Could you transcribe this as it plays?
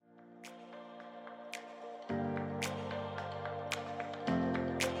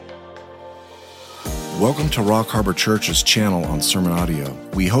Welcome to Rock Harbor Church's channel on Sermon Audio.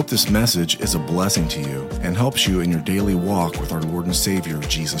 We hope this message is a blessing to you and helps you in your daily walk with our Lord and Savior,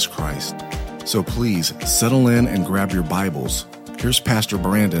 Jesus Christ. So please settle in and grab your Bibles. Here's Pastor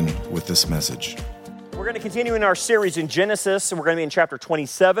Brandon with this message. We're going to continue in our series in Genesis, and we're going to be in chapter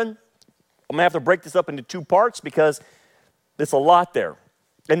 27. I'm going to have to break this up into two parts because there's a lot there.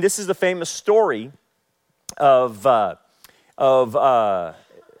 And this is the famous story of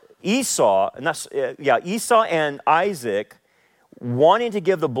Esau and Isaac wanting to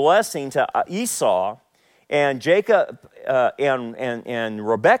give the blessing to Esau, and Jacob and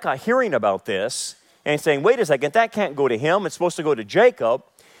Rebekah hearing about this and saying, wait a second, that can't go to him, it's supposed to go to Jacob.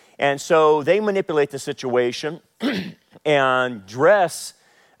 And so they manipulate the situation and dress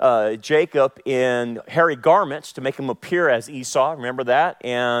Jacob in hairy garments to make him appear as Esau, remember that?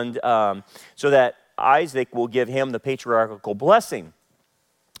 And so that Isaac will give him the patriarchal blessing.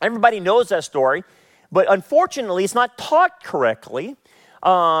 Everybody knows that story, but unfortunately, it's not taught correctly.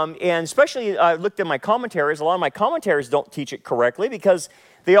 And especially, I looked at my commentaries. A lot of my commentaries don't teach it correctly because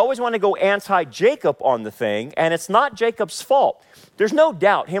they always want to go anti-Jacob on the thing, and it's not Jacob's fault. There's no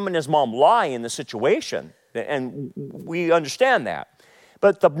doubt him and his mom lie in the situation, and we understand that.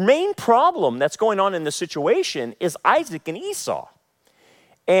 But the main problem that's going on in the situation is Isaac and Esau.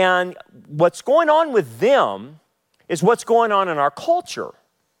 And what's going on with them is what's going on in our culture.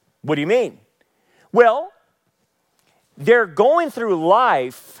 What do you mean? Well, they're going through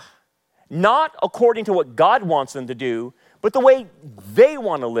life not according to what God wants them to do, but the way they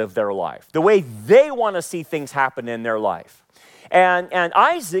want to live their life, the way they want to see things happen in their life. And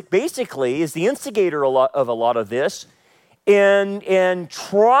Isaac basically is the instigator of a lot of this in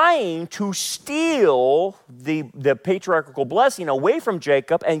trying to steal the patriarchal blessing away from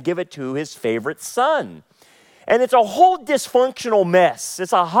Jacob and give it to his favorite son. And it's a whole dysfunctional mess.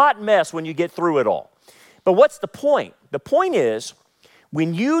 It's a hot mess when you get through it all. But what's the point? The point is,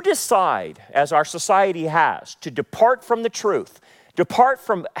 when you decide, as our society has, to depart from the truth, depart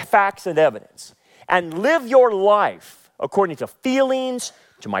from facts and evidence, and live your life according to feelings,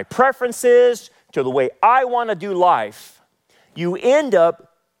 to my preferences, to the way I want to do life, you end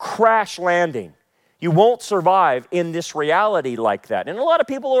up crash landing. You won't survive in this reality like that. And a lot of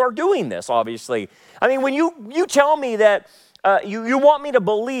people are doing this, obviously. I mean, when you tell me that you want me to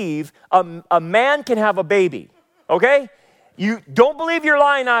believe a man can have a baby, okay? You don't believe your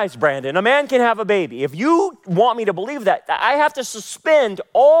lying eyes, Brandon. A man can have a baby. If you want me to believe that, I have to suspend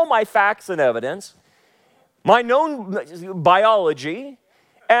all my facts and evidence, my known biology,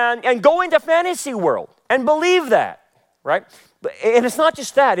 and go into fantasy world and believe that, right? And it's not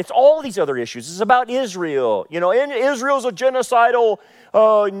just that. It's all these other issues. It's about Israel. You know, Israel's a genocidal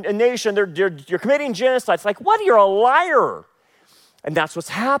nation. You're committing genocide. It's like, what? You're a liar. And that's what's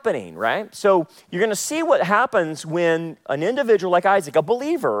happening, right? So you're going to see what happens when an individual like Isaac, a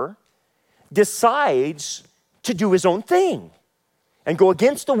believer, decides to do his own thing and go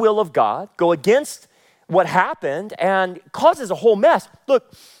against the will of God, go against what happened, and causes a whole mess.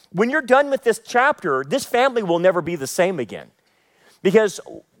 Look, when you're done with this chapter, this family will never be the same again. Because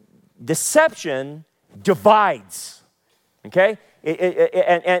deception divides, okay? And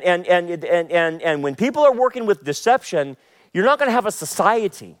when people are working with deception, you're not going to have a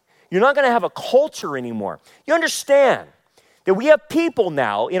society. You're not going to have a culture anymore. You understand that we have people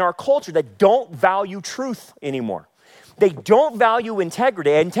now in our culture that don't value truth anymore. They don't value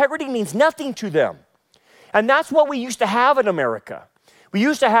integrity. Integrity means nothing to them. And that's what we used to have in America. We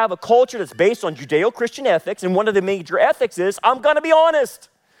used to have a culture that's based on Judeo-Christian ethics, and one of the major ethics is, I'm going to be honest.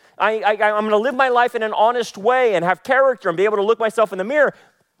 I'm going to live my life in an honest way and have character and be able to look myself in the mirror.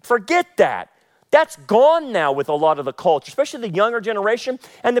 Forget that. That's gone now with a lot of the culture, especially the younger generation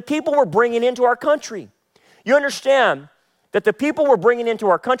and the people we're bringing into our country. You understand that the people we're bringing into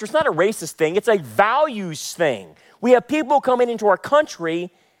our country, it's not a racist thing, it's a values thing. We have people coming into our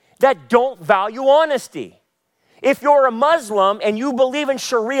country that don't value honesty. If you're a Muslim and you believe in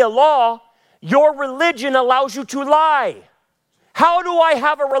Sharia law, your religion allows you to lie. How do I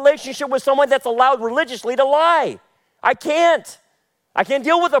have a relationship with someone that's allowed religiously to lie? I can't. I can't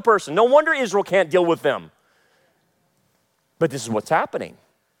deal with a person. No wonder Israel can't deal with them. But this is what's happening.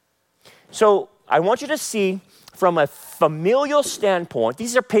 So I want you to see from a familial standpoint,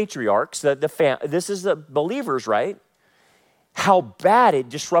 these are patriarchs, this is the believers, right? How bad it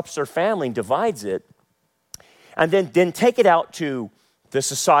disrupts their family and divides it. And then take it out to the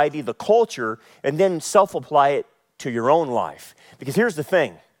society, the culture, and then self-apply it to your own life. Because here's the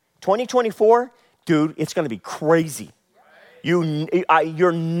thing. 2024, dude, it's going to be crazy. You're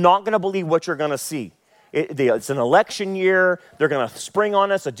not going to believe what you're going to see. It's an election year. They're going to spring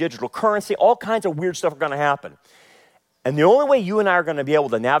on us a digital currency. All kinds of weird stuff are going to happen. And the only way you and I are going to be able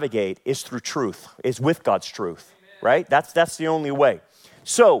to navigate is through truth, is with God's truth, right? That's the only way.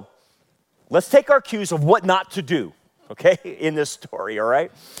 So let's take our cues of what not to do, okay, in this story, all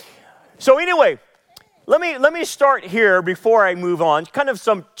right? So anyway, let me start here before I move on. Kind of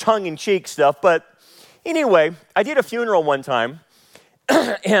some tongue-in-cheek stuff, but anyway, I did a funeral one time,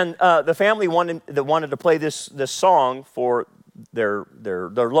 and the family wanted to play this song for their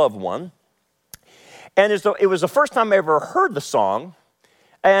loved one. And it was the first time I ever heard the song.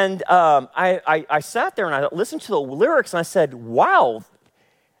 And I sat there and I listened to the lyrics and I said, wow,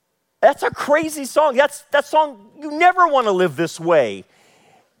 that's a crazy song. That song, you never want to live this way.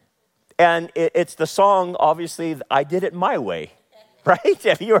 And it's the song, obviously, I Did It My Way, right?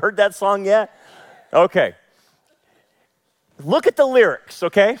 Have you heard that song yet? Okay. Look at the lyrics,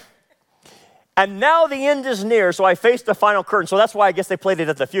 okay? And now the end is near, so I face the final curtain. So that's why I guess they played it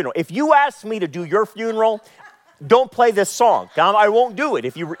at the funeral. If you ask me to do your funeral, don't play this song. I won't do it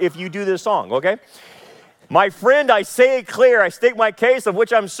if you do this song, okay? My friend, I say it clear. I state my case, of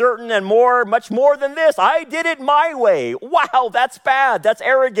which I'm certain, and much more than this. I did it my way. Wow, that's bad. That's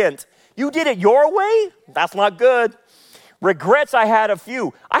arrogant. You did it your way? That's not good. Regrets, I had a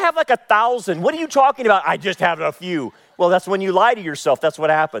few. I have like 1,000. What are you talking about? I just have a few. Well, that's when you lie to yourself. That's what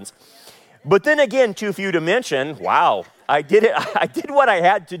happens. But then again, too few to mention, wow, I did it. I did what I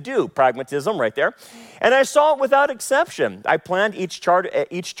had to do. Pragmatism right there. And I saw it without exception. I planned each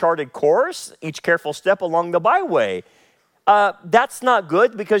charted course, each careful step along the byway. That's not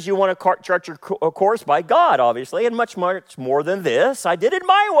good because you want to chart your course by God, obviously, and much more than this. I did it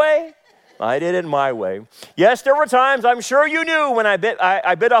my way. I did it my way. Yes, there were times, I'm sure you knew, when I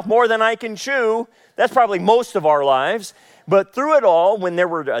bit off more than I can chew. That's probably most of our lives. But through it all, when there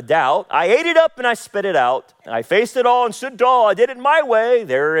were a doubt, I ate it up and I spit it out. I faced it all and stood tall. I did it my way.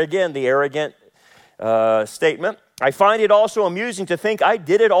 There again, the arrogant statement. I find it also amusing to think I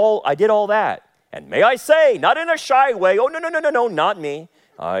did all that. And may I say, not in a shy way, oh, no, not me.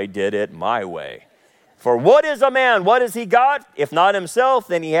 I did it my way. For what is a man? What has he got? If not himself,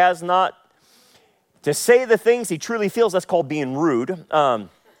 then he has not. To say the things he truly feels, that's called being rude.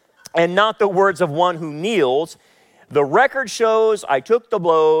 And not the words of one who kneels. The record shows I took the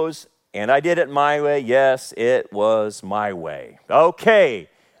blows and I did it my way. Yes, it was my way. Okay,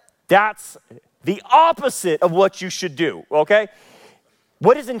 that's the opposite of what you should do, okay?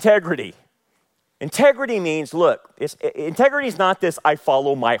 What is integrity? Integrity means, look, integrity is not this, I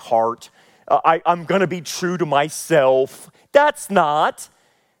follow my heart. I'm going to be true to myself. That's not.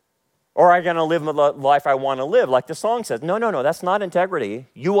 Or I'm going to live the life I want to live, like the song says. No, that's not integrity.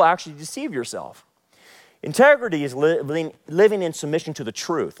 You will actually deceive yourself. Integrity is living in submission to the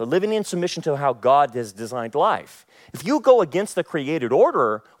truth, or living in submission to how God has designed life. If you go against the created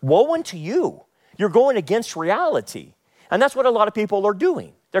order, woe unto you. You're going against reality. And that's what a lot of people are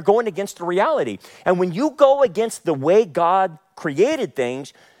doing. They're going against the reality. And when you go against the way God created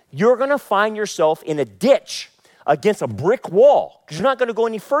things, you're going to find yourself in a ditch against a brick wall, because you're not going to go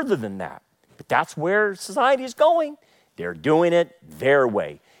any further than that. But that's where society is going. They're doing it their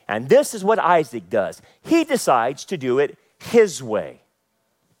way. And this is what Isaac does. He decides to do it his way.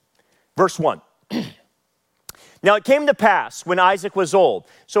 Verse 1. Now it came to pass when Isaac was old.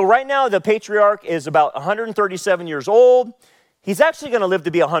 So right now the patriarch is about 137 years old. He's actually going to live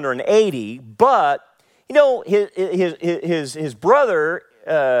to be 180. But, you know, his brother,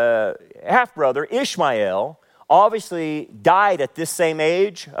 half-brother, Ishmael, obviously died at this same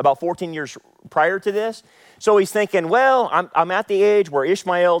age, about 14 years prior to this. So he's thinking, well, I'm at the age where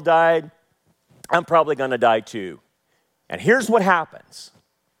Ishmael died. I'm probably going to die too. And here's what happens.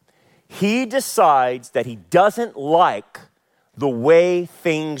 He decides that he doesn't like the way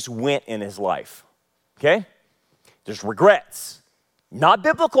things went in his life. Okay? There's regrets. Not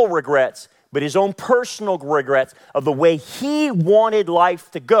biblical regrets, but his own personal regrets of the way he wanted life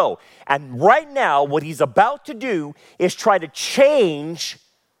to go. And right now, what he's about to do is try to change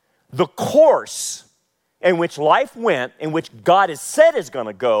the course in which life went, in which God has said is going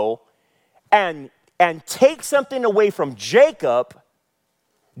to go, and take something away from Jacob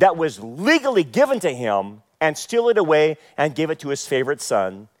that was legally given to him and steal it away and give it to his favorite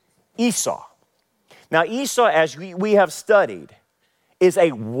son, Esau. Now, Esau, as we have studied, is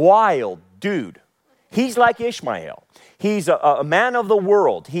a wild dude. He's like Ishmael. He's a man of the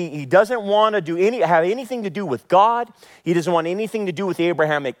world. He doesn't want to have anything to do with God. He doesn't want anything to do with the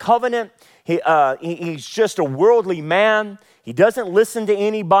Abrahamic covenant. He's just a worldly man. He doesn't listen to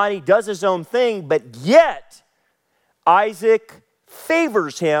anybody, does his own thing, but yet Isaac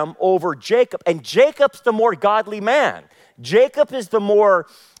favors him over Jacob. And Jacob's the more godly man. Jacob is the more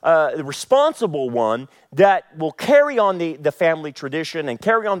responsible one that will carry on the family tradition and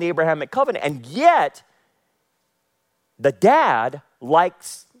carry on the Abrahamic covenant. And yet, the dad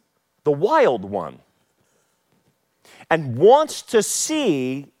likes the wild one and wants to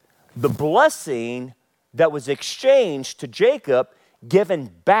see the blessing that was exchanged to Jacob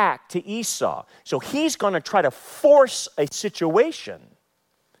given back to Esau. So he's going to try to force a situation.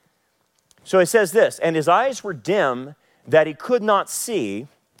 So it says this, and his eyes were dim that he could not see,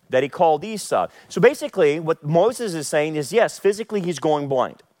 that he called Esau. So basically what Moses is saying is, yes, physically he's going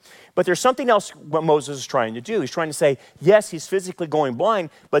blind. But there's something else what Moses is trying to do. He's trying to say, yes, he's physically going blind,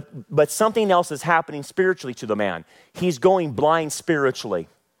 but something else is happening spiritually to the man. He's going blind spiritually.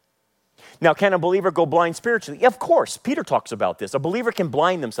 Now, can a believer go blind spiritually? Of course. Peter talks about this. A believer can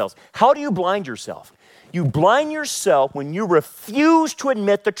blind themselves. How do you blind yourself? You blind yourself when you refuse to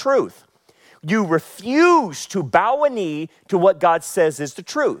admit the truth. You refuse to bow a knee to what God says is the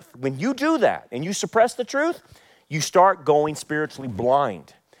truth. When you do that and you suppress the truth, you start going spiritually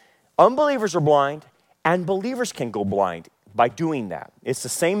blind. Unbelievers are blind, and believers can go blind by doing that. It's the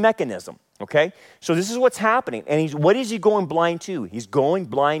same mechanism, okay? So this is what's happening. And what is he going blind to? He's going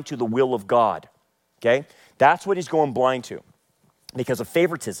blind to the will of God, okay? That's what he's going blind to because of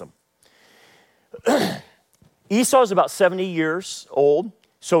favoritism. Esau is about 70 years old.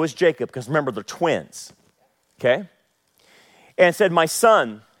 So is Jacob, because remember, they're twins, okay? And said, my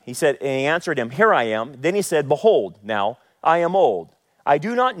son, he said, and he answered him, here I am. Then he said, behold, now I am old. I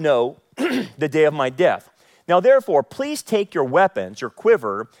do not know the day of my death. Now therefore, please take your weapons, your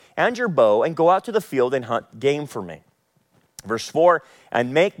quiver, and your bow, and go out to the field and hunt game for me. Verse 4,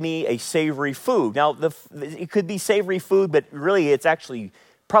 and make me a savory food. Now, it could be savory food, but really it's actually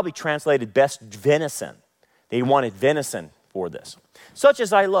probably translated best venison. They wanted venison for this. Such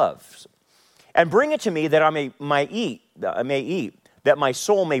as I love, and bring it to me that I may eat, that my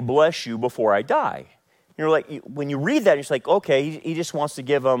soul may bless you before I die. You're like, when you read that, it's like, okay, he just wants to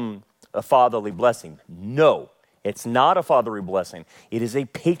give them a fatherly blessing. No, it's not a fatherly blessing. It is a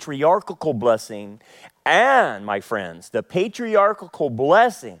patriarchal blessing. And, my friends, the patriarchal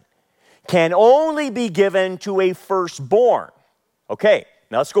blessing can only be given to a firstborn. Okay,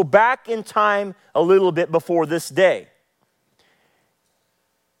 now let's go back in time a little bit before this day.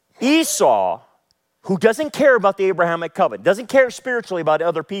 Esau, who doesn't care about the Abrahamic covenant, doesn't care spiritually about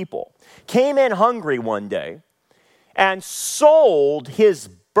other people, came in hungry one day and sold his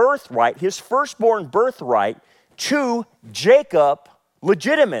birthright, his firstborn birthright, to Jacob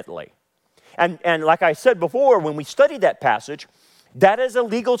legitimately. And like I said before, when we studied that passage, that is a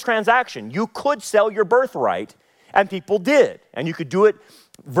legal transaction. You could sell your birthright, and people did. And you could do it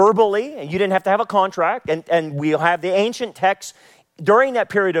verbally, and you didn't have to have a contract. And we'll have the ancient texts during that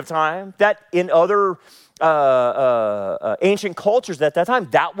period of time that in other ancient cultures at that time,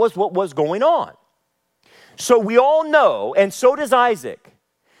 that was what was going on. So we all know, and so does Isaac,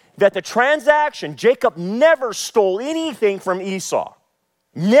 that the transaction, Jacob never stole anything from Esau.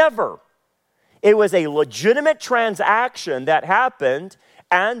 Never. It was a legitimate transaction that happened,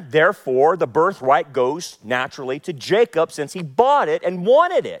 and therefore the birthright goes naturally to Jacob since he bought it and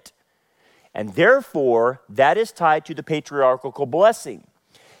wanted it. And therefore, that is tied to the patriarchal blessing.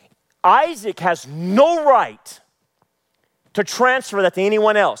 Isaac has no right to transfer that to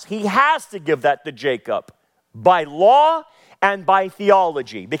anyone else. He has to give that to Jacob by law and by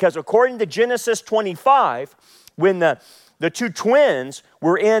theology. Because according to Genesis 25, when the two twins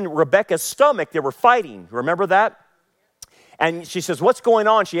were in Rebekah's stomach, they were fighting. Remember that? And she says, what's going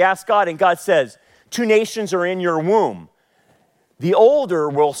on? She asked God, and God says, 2 nations are in your womb. The older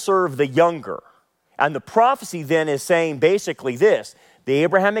will serve the younger. And the prophecy then is saying basically this: the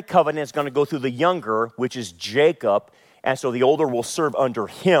Abrahamic covenant is going to go through the younger, which is Jacob, and so the older will serve under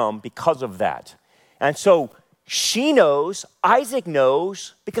him because of that. And so she knows, Isaac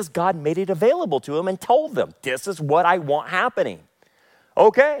knows, because God made it available to him and told them, this is what I want happening.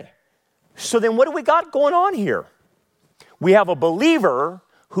 Okay, so then what do we got going on here? We have a believer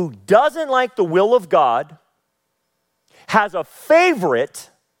who doesn't like the will of God, has a favorite,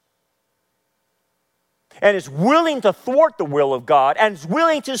 and is willing to thwart the will of God, and is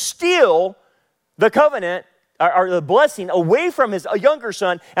willing to steal the covenant or the blessing away from his younger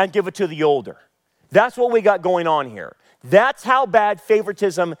son and give it to the older. That's what we got going on here. That's how bad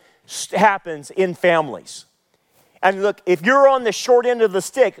favoritism happens in families. And look, if you're on the short end of the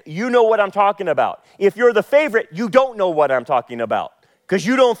stick, you know what I'm talking about. If you're the favorite, you don't know what I'm talking about because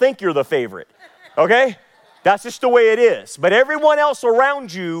you don't think you're the favorite, okay? That's just the way it is. But everyone else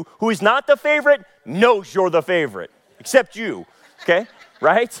around you who is not the favorite knows you're the favorite, except you. Okay,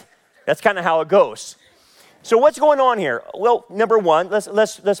 right? That's kind of how it goes. So what's going on here? Well, number one,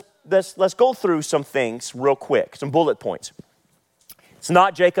 let's go through some things real quick, some bullet points. It's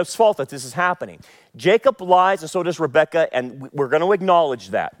not Jacob's fault that this is happening. Jacob lies, and so does Rebekah, and we're going to acknowledge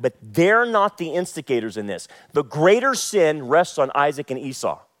that. But they're not the instigators in this. The greater sin rests on Isaac and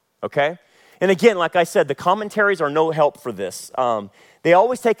Esau, okay? And again, like I said, the commentaries are no help for this. They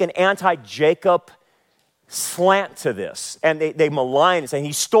always take an anti-Jacob slant to this, and they malign and say,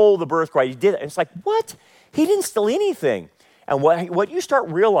 he stole the birthright, he did it. And it's like, what? He didn't steal anything. And what you start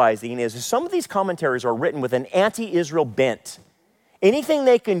realizing is some of these commentaries are written with an anti-Israel bent. Anything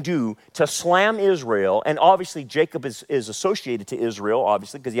they can do to slam Israel, and obviously Jacob is associated to Israel,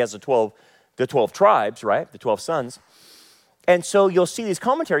 obviously, because he has the 12 tribes, right? The 12 sons. And so you'll see these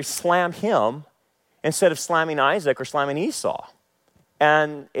commentaries slam him instead of slamming Isaac or slamming Esau.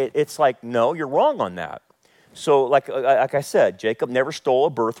 And it's like, no, you're wrong on that. So like I said, Jacob never stole a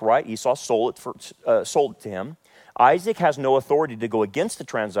birthright. Esau sold it to him. Isaac has no authority to go against the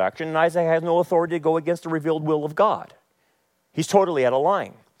transaction, and Isaac has no authority to go against the revealed will of God. He's totally out of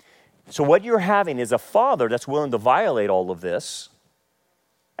line. So what you're having is a father that's willing to violate all of this,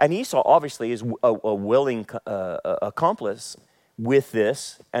 and Esau obviously is a willing accomplice with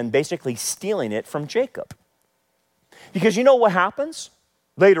this and basically stealing it from Jacob. Because you know what happens?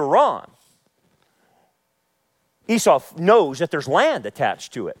 Later on, Esau knows that there's land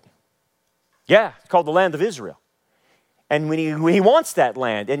attached to it. Yeah, it's called the land of Israel. And when he wants that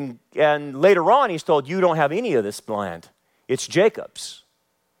land, and later on he's told, you don't have any of this land. It's Jacob's.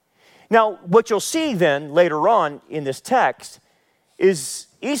 Now, what you'll see then later on in this text is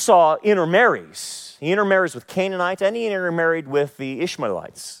Esau intermarries. He intermarries with Canaanites, and he intermarried with the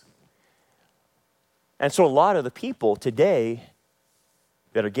Ishmaelites. And so a lot of the people today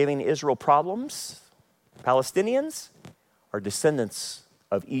that are giving Israel problems, Palestinians, are descendants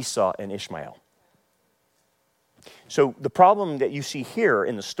of Esau and Ishmael. So the problem that you see here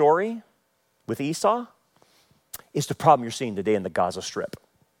in the story with Esau is the problem you're seeing today in the Gaza Strip.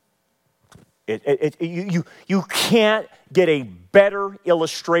 You can't get a better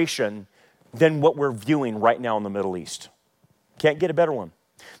illustration than what we're viewing right now in the Middle East. Can't get a better one.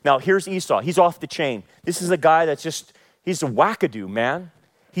 Now, here's Esau. He's off the chain. This is a guy that's he's a wackadoo, man.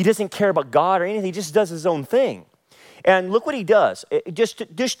 He doesn't care about God or anything. He just does his own thing. And look what he does.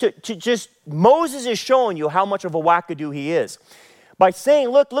 Moses is showing you how much of a wackadoo he is. By saying,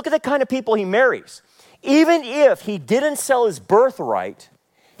 look at the kind of people he marries. Even if he didn't sell his birthright,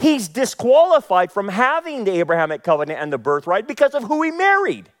 he's disqualified from having the Abrahamic covenant and the birthright because of who he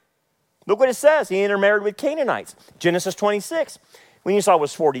married. Look what it says. He intermarried with Canaanites. Genesis 26. When Esau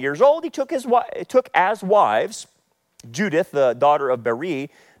was 40 years old, he took as wives Judith, the daughter of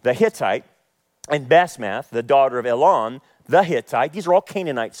Beri, the Hittite, and Basmath, the daughter of Elon, the Hittite. These are all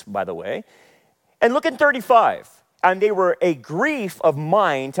Canaanites, by the way. And look at 35. And they were a grief of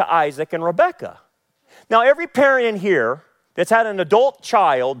mind to Isaac and Rebekah. Now, every parent in here that's had an adult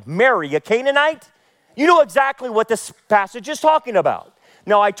child marry a Canaanite, you know exactly what this passage is talking about.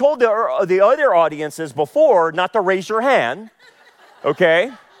 Now, I told the other audiences before not to raise your hand,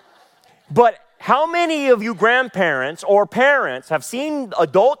 okay? But how many of you grandparents or parents have seen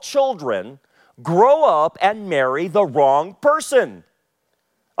adult children grow up and marry the wrong person?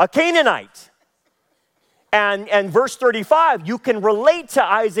 A Canaanite. And verse 35, you can relate to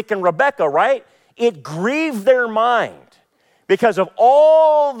Isaac and Rebekah, right? It grieved their mind because of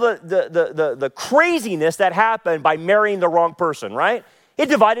all the craziness that happened by marrying the wrong person, right? It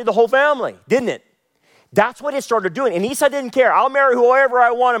divided the whole family, didn't it? That's what it started doing. And Esau didn't care. I'll marry whoever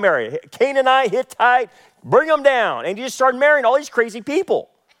I want to marry. Canaanite, Hittite, bring them down. And he just started marrying all these crazy people.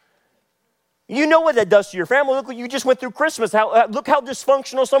 You know what that does to your family. Look what you just went through Christmas. Look how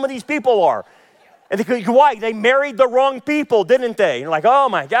dysfunctional some of these people are. And why? They married the wrong people, didn't they? And you're like, oh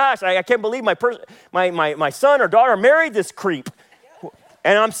my gosh, I can't believe my son or daughter married this creep.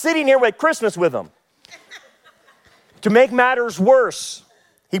 And I'm sitting here at Christmas with them. To make matters worse,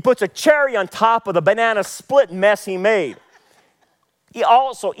 he puts a cherry on top of the banana split mess he made.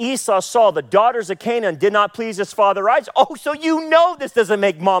 Esau saw the daughters of Canaan did not please his father Isaac. Oh, so you know this doesn't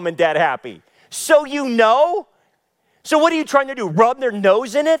make mom and dad happy. So you know? So what are you trying to do? Rub their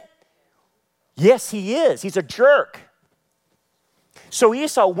nose in it? Yes, he is. He's a jerk. So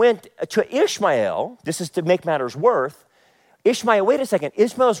Esau went to Ishmael. This is to make matters worse. Ishmael, wait a second.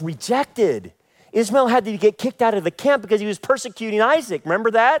 Ishmael's rejected. Ishmael had to get kicked out of the camp because he was persecuting Isaac.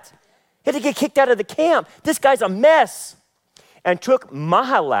 Remember that? He had to get kicked out of the camp. This guy's a mess. And took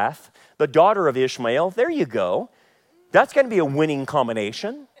Mahalath, the daughter of Ishmael. There you go. That's going to be a winning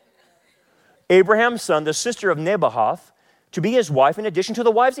combination. Abraham's son, the sister of Nebaioth, to be his wife in addition to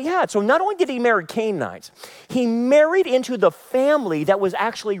the wives he had. So not only did he marry Canaanites, he married into the family that was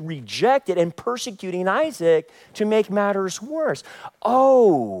actually rejected and persecuting Isaac to make matters worse.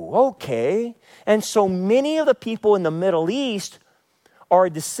 Oh, okay. And so many of the people in the Middle East are a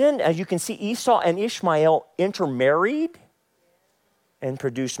descendant, as you can see, Esau and Ishmael intermarried and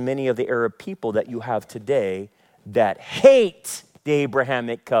produced many of the Arab people that you have today that hate the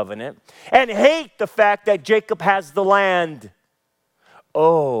Abrahamic covenant and hate the fact that Jacob has the land.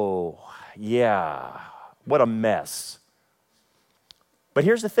 Oh, yeah, what a mess. But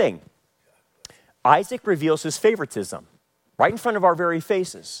here's the thing. Isaac reveals his favoritism right in front of our very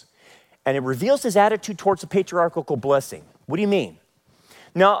faces. And it reveals his attitude towards the patriarchal blessing. What do you mean?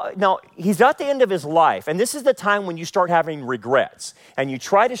 Now, he's at the end of his life, and this is the time when you start having regrets, and you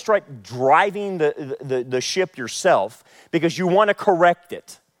try to start driving the ship yourself because you want to correct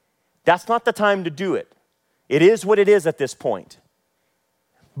it. That's not the time to do it. It is what it is at this point.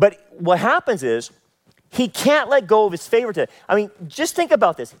 But what happens is, he can't let go of his favoritism. I mean, just think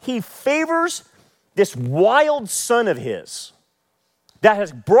about this. He favors this wild son of his that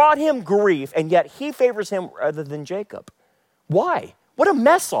has brought him grief, and yet he favors him rather than Jacob. Why? What a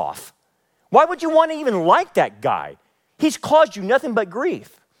mess off. Why would you want to even like that guy? He's caused you nothing but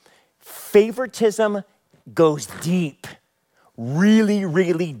grief. Favoritism goes deep, really,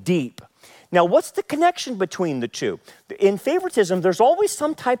 really deep. Now, what's the connection between the two? In favoritism, there's always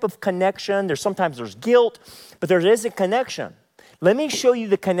some type of connection. Sometimes there's guilt, but there is a connection. Let me show you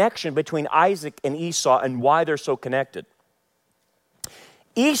the connection between Isaac and Esau and why they're so connected.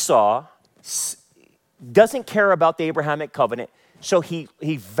 Esau doesn't care about the Abrahamic covenant, so he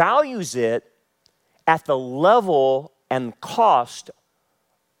values it at the level and cost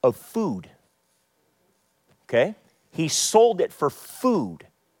of food. Okay? He sold it for food.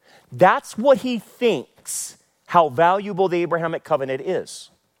 That's what he thinks how valuable the Abrahamic covenant is.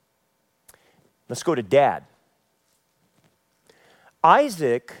 Let's go to Dad.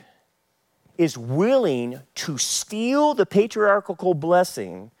 Isaac is willing to steal the patriarchal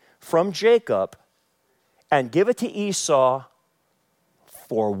blessing from Jacob and give it to Esau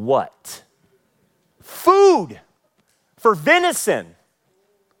for what? Food. For venison.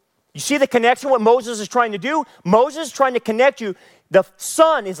 You see the connection, what Moses is trying to do? Moses is trying to connect you. The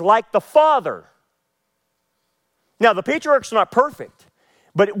son is like the father. Now, the patriarchs are not perfect,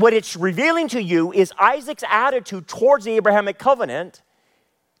 but what it's revealing to you is Isaac's attitude towards the Abrahamic covenant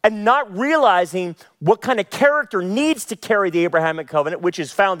and not realizing what kind of character needs to carry the Abrahamic covenant, which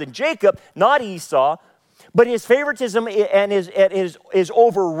is found in Jacob, not Esau, but his favoritism and is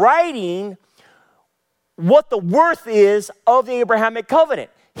overriding what the worth is of the Abrahamic covenant.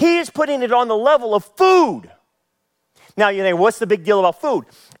 He is putting it on the level of food. Now, you know, what's the big deal about food?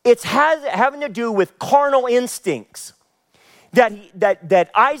 It's having to do with carnal instincts. That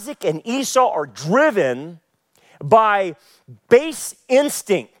Isaac and Esau are driven by base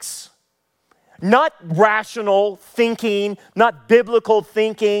instincts. Not rational thinking, not biblical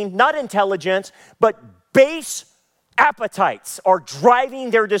thinking, not intelligence, but base appetites are driving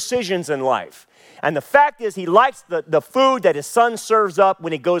their decisions in life. And the fact is, he likes the food that his son serves up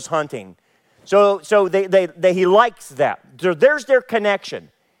when he goes hunting. So he likes that. So there's their connection.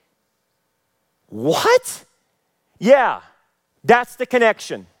 What? Yeah, that's the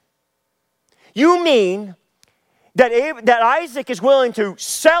connection. You mean that Isaac is willing to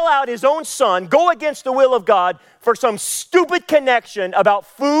sell out his own son, go against the will of God for some stupid connection about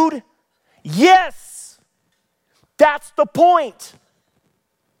food? Yes, that's the point.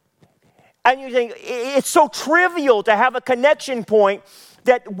 And you think, it's so trivial to have a connection point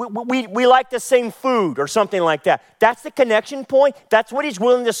that we like the same food or something like that. That's the connection point? That's what he's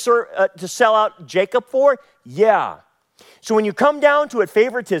willing to sell out Jacob for? Yeah. So when you come down to it,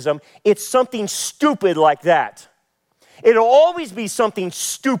 favoritism, it's something stupid like that. It'll always be something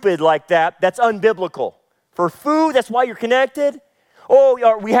stupid like that that's unbiblical. For food, that's why you're connected.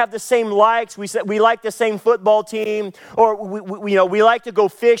 Oh, we have the same likes. We like the same football team, or we like to go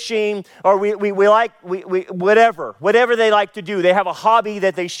fishing, or we like whatever they like to do. They have a hobby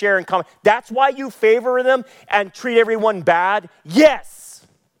that they share in common. That's why you favor them and treat everyone bad? Yes.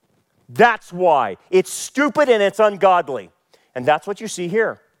 That's why. It's stupid and it's ungodly. And that's what you see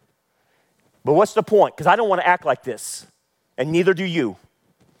here. But what's the point? Because I don't want to act like this, and neither do you.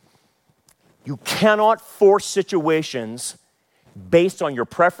 You cannot force situations based on your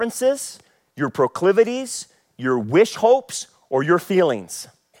preferences, your proclivities, your wish hopes, or your feelings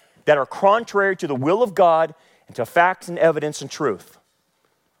that are contrary to the will of God and to facts and evidence and truth.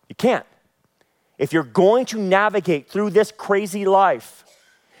 You can't. If you're going to navigate through this crazy life,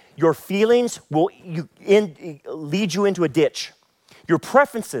 Your feelings will lead you into a ditch. Your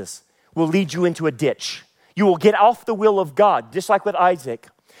preferences will lead you into a ditch. You will get off the will of God, just like with Isaac.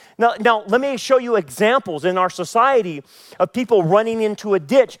 Now, let me show you examples in our society of people running into a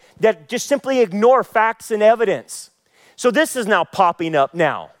ditch that just simply ignore facts and evidence. So this is now popping up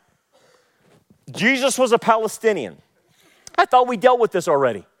now. Jesus was a Palestinian. I thought we dealt with this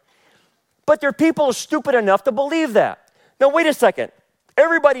already. But there are people who are stupid enough to believe that. Now, wait a second.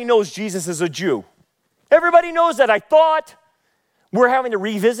 Everybody knows Jesus is a Jew. Everybody knows that. I thought we're having to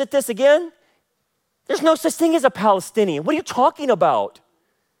revisit this again. There's no such thing as a Palestinian. What are you talking about?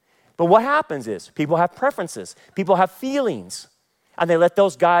 But what happens is people have preferences. People have feelings. And they let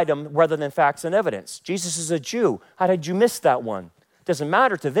those guide them rather than facts and evidence. Jesus is a Jew. How did you miss that one? It doesn't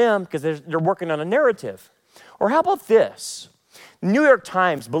matter to them because they're working on a narrative. Or how about this? The New York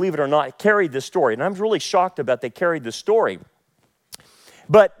Times, believe it or not, carried this story. And I'm really shocked about they carried this story.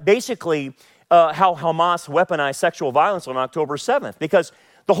 But basically, how Hamas weaponized sexual violence on October 7th. Because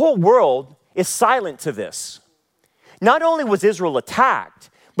the whole world is silent to this. Not only was Israel attacked,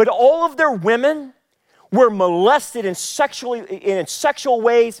 but all of their women were molested in sexual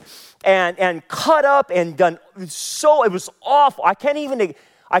ways and cut up and done. So it was awful. I can't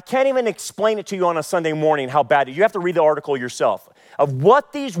even explain it to you on a Sunday morning how bad it is. You have to read the article yourself of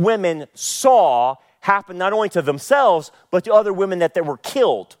what these women saw happen not only to themselves, but to other women that they were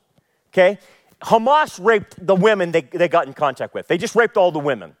killed. Okay? Hamas raped the women they got in contact with. They just raped all the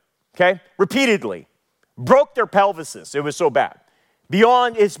women. Okay? Repeatedly. Broke their pelvises. It was so bad.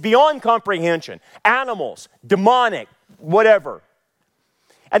 It's beyond comprehension. Animals, demonic, whatever.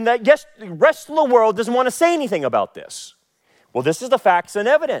 And the rest of the world doesn't want to say anything about this. Well, this is the facts and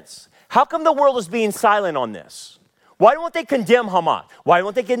evidence. How come the world is being silent on this? Why don't they condemn Hamas? Why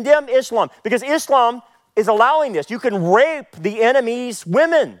don't they condemn Islam? Because Islam is allowing this. You can rape the enemy's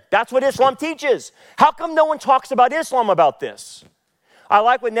women. That's what Islam teaches. How come no one talks about Islam about this? I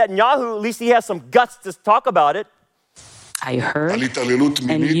like with Netanyahu, at least he has some guts to talk about it. I heard,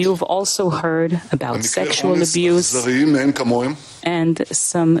 and you've also heard about sexual abuse and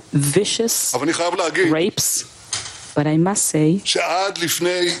some vicious rapes. But I must say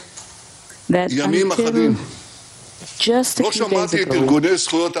that until just a few days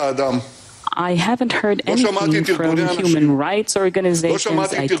ago, I haven't heard anything from human rights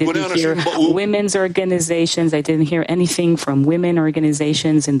organizations. I didn't hear women's organizations. I didn't hear anything from women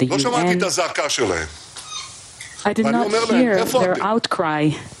organizations in the UN. I did not hear their outcry,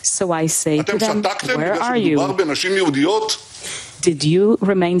 so I say to them, where are you? Did you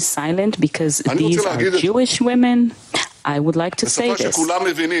remain silent because these are Jewish women? I would like to say this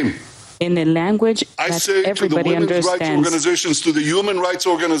in a language that everybody understands. Organizations, to the human rights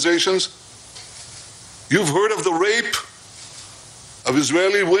organizations, you've heard of the rape of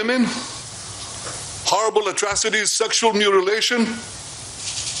Israeli women? Horrible atrocities, sexual mutilation?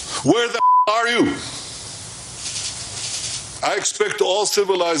 Where the are you? I expect all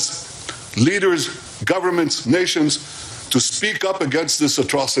civilized leaders, governments, nations to speak up against this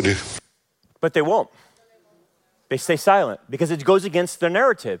atrocity. But they won't. They stay silent because it goes against their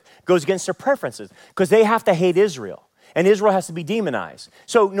narrative, goes against their preferences, because they have to hate Israel, and Israel has to be demonized.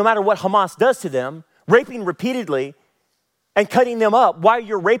 So no matter what Hamas does to them, raping repeatedly and cutting them up while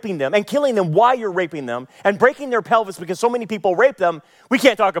you're raping them and killing them while you're raping them and breaking their pelvis because so many people rape them, we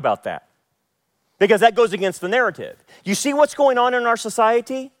can't talk about that. Because that goes against the narrative. You see what's going on in our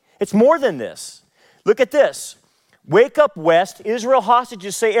society? It's more than this. Look at this. Wake Up West, Israel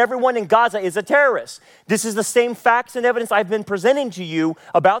hostages say everyone in Gaza is a terrorist. This is the same facts and evidence I've been presenting to you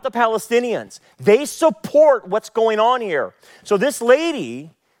about the Palestinians. They support what's going on here. So this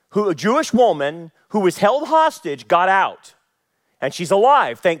lady, a Jewish woman who was held hostage, got out. And she's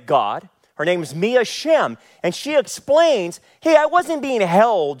alive, thank God. Her name is Mia Shem. And she explains, hey, I wasn't being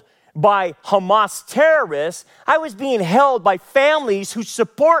held by Hamas terrorists. I was being held by families who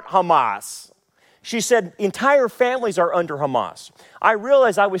support Hamas. She said entire families are under Hamas. I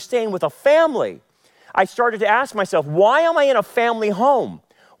realized I was staying with a family. I started to ask myself, why am I in a family home?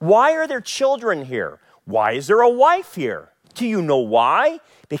 Why are there children here? Why is there a wife here? Do you know why?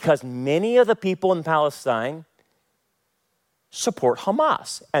 Because many of the people in Palestine support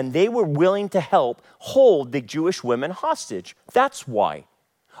Hamas, and they were willing to help hold the Jewish women hostage. That's why.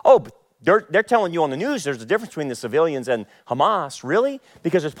 Oh, but they're telling you on the news there's a difference between the civilians and Hamas. Really?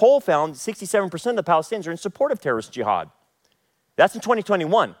 Because a poll found 67% of the Palestinians are in support of terrorist jihad. That's in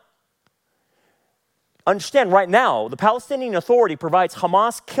 2021. Understand, right now, the Palestinian Authority provides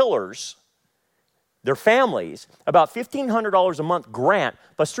Hamas killers, their families, about $1,500 a month grant,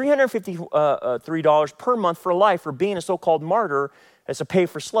 plus $353 per month for life for being a so-called martyr It's a pay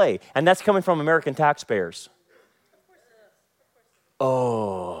for slay. And that's coming from American taxpayers.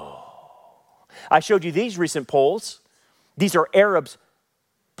 Oh. I showed you these recent polls. These are Arabs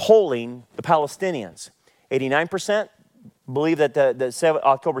polling the Palestinians. 89% believe that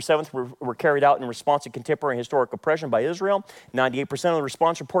October 7th were carried out in response to contemporary historic oppression by Israel. 98% of the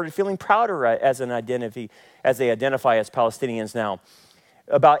response reported feeling prouder as they identify as Palestinians now.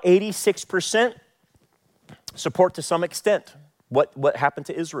 About 86% support to some extent what happened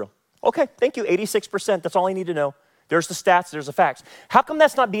to Israel. Okay, thank you, 86%. That's all I need to know. There's the stats, there's the facts. How come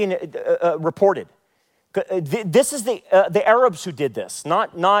that's not being reported? This is the Arabs who did this,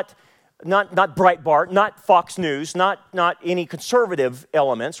 not Breitbart, not Fox News, not any conservative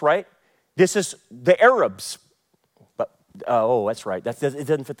elements, right? This is the Arabs. But that's right. It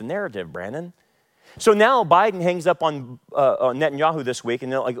doesn't fit the narrative, Brandon. So now Biden hangs up on Netanyahu this week,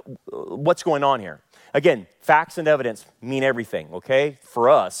 and they're like, what's going on here? Again, facts and evidence mean everything, okay, for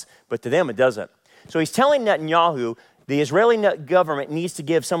us, but to them it doesn't. So he's telling Netanyahu the Israeli government needs to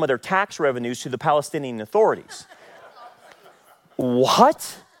give some of their tax revenues to the Palestinian authorities.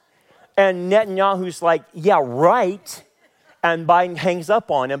 What? And Netanyahu's like, yeah, right. And Biden hangs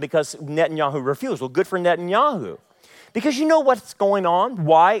up on him because Netanyahu refused. Well, good for Netanyahu. Because you know what's going on?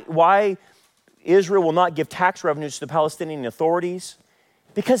 Why Israel will not give tax revenues to the Palestinian authorities?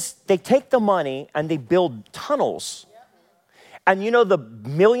 Because they take the money and they build tunnels. And you know the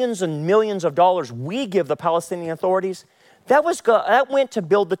millions and millions of dollars we give the Palestinian authorities, that went to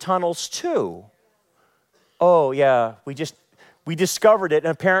build the tunnels too. Oh yeah, we discovered it,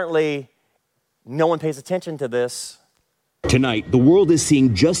 and apparently no one pays attention to this. Tonight, the world is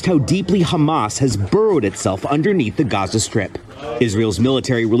seeing just how deeply Hamas has burrowed itself underneath the Gaza Strip. Israel's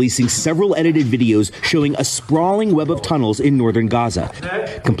military releasing several edited videos showing a sprawling web of tunnels in northern Gaza,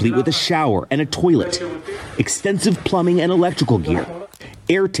 complete with a shower and a toilet, extensive plumbing and electrical gear,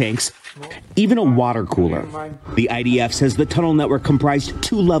 air tanks, even a water cooler. The IDF says the tunnel network comprised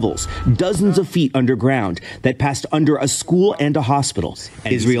 2 levels, dozens of feet underground, that passed under a school and a hospital.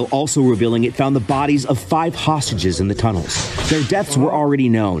 Israel also revealing it found the bodies of 5 hostages in the tunnels. Their deaths were already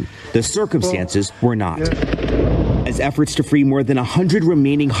known. The circumstances were not. As efforts to free more than 100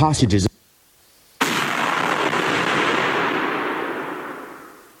 remaining hostages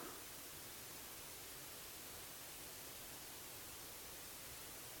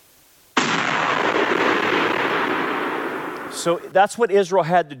So that's what Israel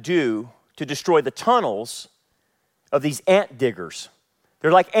had to do to destroy the tunnels of these ant diggers.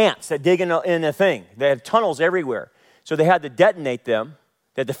 They're like ants that dig in a thing. They have tunnels everywhere. So they had to detonate them.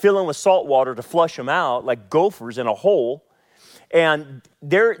 They had to fill in with salt water to flush them out like gophers in a hole. And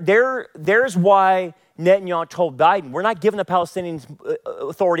there's why Netanyahu told Biden, we're not giving the Palestinian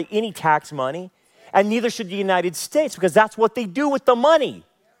Authority any tax money, and neither should the United States, because that's what they do with the money.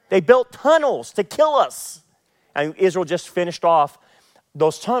 They built tunnels to kill us. And Israel just finished off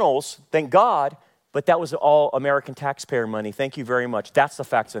those tunnels, thank God, but that was all American taxpayer money. Thank you very much. That's the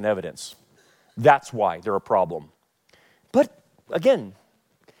facts and evidence. That's why they're a problem. But again,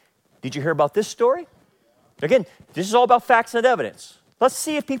 did you hear about this story? Again, this is all about facts and evidence. Let's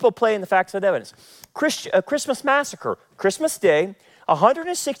see if people play in the facts and evidence. Christmas massacre. Christmas Day,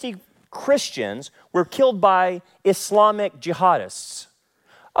 160 Christians were killed by Islamic jihadists.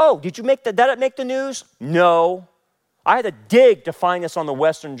 Oh, did that make the news? No. I had to dig to find this on the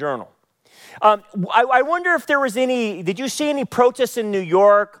Western Journal. I wonder if there was did you see any protests in New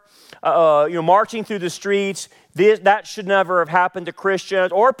York, marching through the streets? That should never have happened to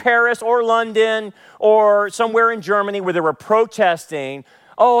Christians, or Paris, or London, or somewhere in Germany where they were protesting.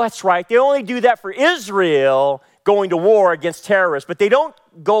 Oh, that's right. They only do that for Israel going to war against terrorists, but they don't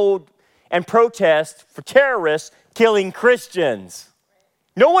go and protest for terrorists killing Christians.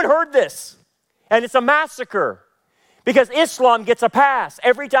 No one heard this. And it's a massacre because Islam gets a pass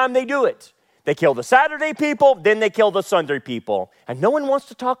every time they do it. They kill the Saturday people, then they kill the Sunday people. And no one wants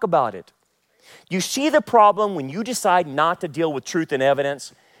to talk about it. You see the problem when you decide not to deal with truth and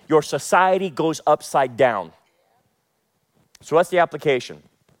evidence, your society goes upside down. So that's the application.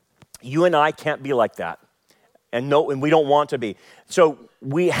 You and I can't be like that. And we don't want to be. So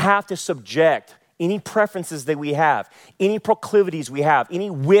we have to subject any preferences that we have, any proclivities we have, any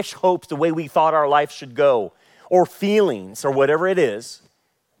wish, hopes, the way we thought our life should go, or feelings, or whatever it is,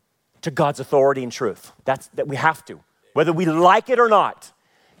 to God's authority and truth. That we have to. Whether we like it or not,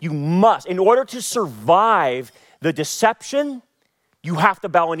 you must. In order to survive the deception, you have to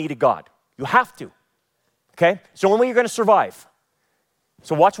bow a knee to God. You have to. Okay? It's the only way you're going to survive.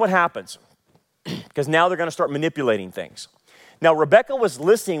 So watch what happens. Because now they're going to start manipulating things. Now, Rebekah was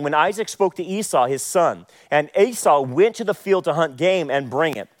listening when Isaac spoke to Esau, his son, and Esau went to the field to hunt game and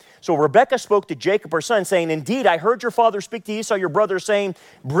bring it. So Rebekah spoke to Jacob, her son, saying, indeed, I heard your father speak to Esau, your brother, saying,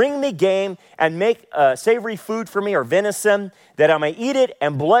 bring me game and make savory food for me, or venison, that I may eat it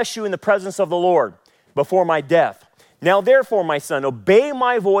and bless you in the presence of the Lord before my death. Now, therefore, my son, obey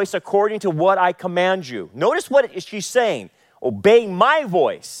my voice according to what I command you. Notice what she's saying. Obey my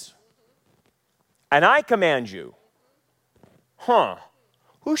voice, and I command you.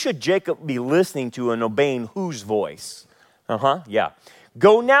 Who should Jacob be listening to and obeying whose voice? Yeah.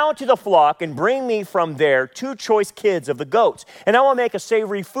 Go now to the flock and bring me from there 2 choice kids of the goats, and I will make a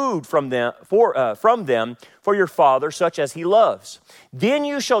savory food from them for your father, such as he loves. Then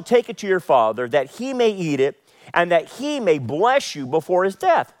you shall take it to your father, that he may eat it, and that he may bless you before his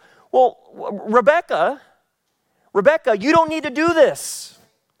death. Well, Rebekah, you don't need to do this.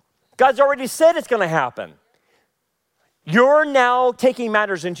 God's already said it's going to happen. You're now taking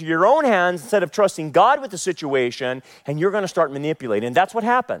matters into your own hands instead of trusting God with the situation, and you're going to start manipulating. And that's what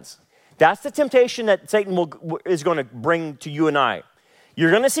happens. That's the temptation that Satan is going to bring to you and I.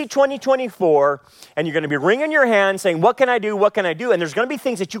 You're going to see 2024, and you're going to be wringing your hands saying, what can I do, what can I do? And there's going to be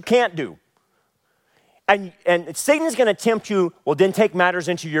things that you can't do. And Satan is going to tempt you, well, then take matters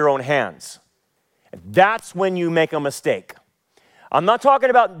into your own hands. That's when you make a mistake. I'm not talking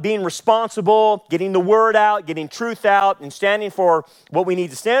about being responsible, getting the word out, getting truth out, and standing for what we need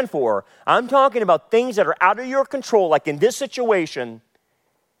to stand for. I'm talking about things that are out of your control, like in this situation.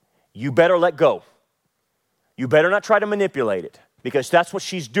 You better let go. You better not try to manipulate it, because that's what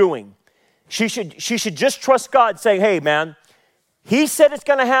she's doing. She should just trust God, saying, hey, man, he said it's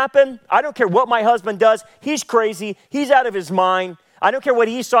going to happen. I don't care what my husband does. He's crazy. He's out of his mind. I don't care what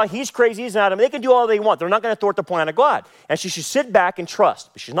he saw. He's crazy. He's not. They can do all they want. They're not going to thwart the plan of God. And she should sit back and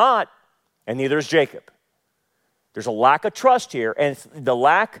trust. But she's not. And neither is Jacob. There's a lack of trust here. And it's the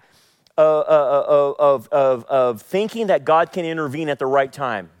lack of thinking that God can intervene at the right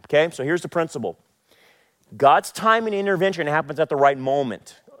time. Okay? So here's the principle. God's time and intervention happens at the right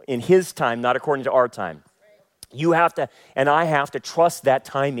moment. In his time, not according to our time. You have to, and I have to trust that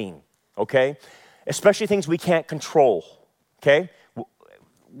timing. Okay? Especially things we can't control. Okay?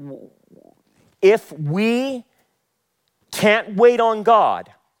 If we can't wait on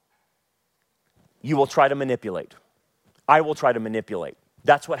God, you will try to manipulate. I will try to manipulate.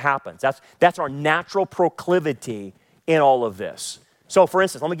 That's what happens. That's our natural proclivity in all of this. So, for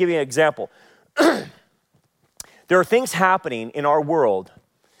instance, let me give you an example. There are things happening in our world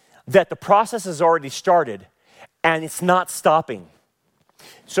that the process has already started, and it's not stopping.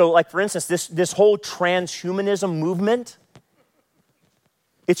 So, like, for instance, this whole transhumanism movement,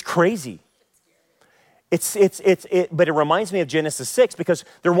 it's crazy. But it reminds me of Genesis 6, because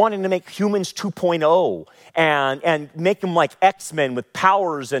they're wanting to make humans 2.0 and make them like X-Men with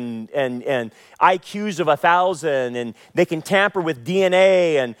powers and IQs of 1,000, and they can tamper with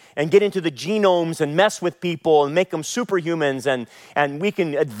DNA and get into the genomes and mess with people and make them superhumans, and we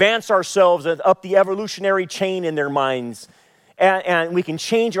can advance ourselves up the evolutionary chain in their minds, and we can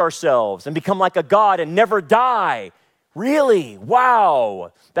change ourselves and become like a god and never die. Really?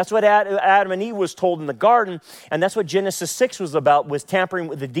 Wow. That's what Adam and Eve was told in the garden, and that's what Genesis 6 was about, was tampering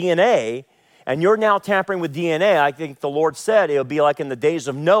with the DNA, and you're now tampering with DNA. I think the Lord said it'll be like in the days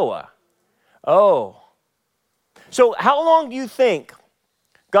of Noah. Oh. So how long do you think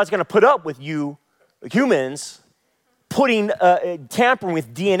God's going to put up with you, humans, tampering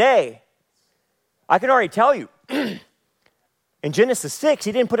with DNA? I can already tell you. In Genesis 6,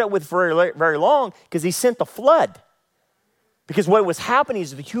 he didn't put up with it for very long, because he sent the flood. Because what was happening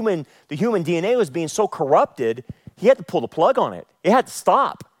is the human DNA was being so corrupted, he had to pull the plug on it. It had to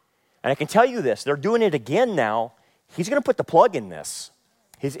stop. And I can tell you this, they're doing it again now. He's going to put the plug in this.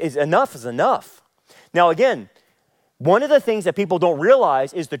 Enough is enough. Now again, one of the things that people don't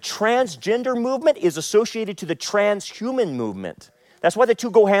realize is the transgender movement is associated to the transhuman movement. That's why the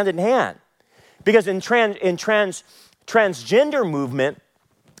two go hand in hand. Because in transgender movement,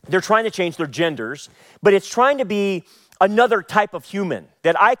 they're trying to change their genders, but it's trying to be another type of human,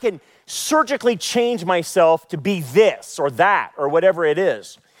 that I can surgically change myself to be this or that or whatever it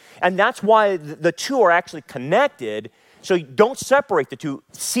is. And that's why the two are actually connected. So don't separate the two.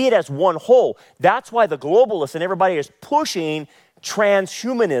 See it as one whole. That's why the globalists and everybody is pushing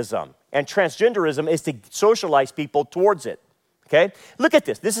transhumanism. And transgenderism is to socialize people towards it. Okay? Look at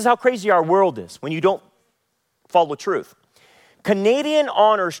this. This is how crazy our world is when you don't follow truth. Canadian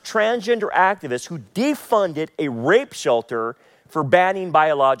honors transgender activists who defunded a rape shelter for banning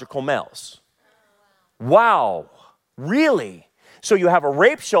biological males. Wow, really? So you have a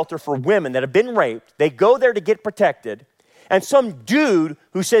rape shelter for women that have been raped. They go there to get protected, And some dude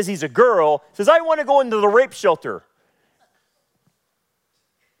who says he's a girl says, I want to go into the rape shelter.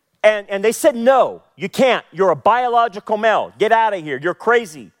 And they said, no, you can't. You're a biological male. Get out of here. You're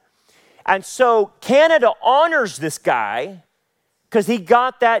crazy. And so Canada honors this guy because he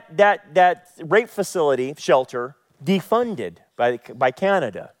got that rape facility, shelter, defunded by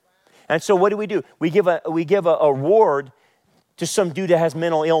Canada. And so what do? We give a award to some dude that has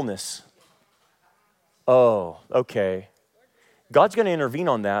mental illness. Oh, okay. God's going to intervene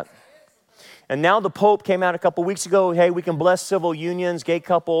on that. And now the Pope came out a couple weeks ago, hey, we can bless civil unions, gay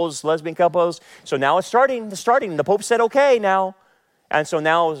couples, lesbian couples. So now it's starting. The Pope said, okay, now. And so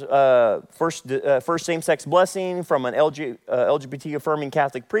now first same-sex blessing from an LGBT-affirming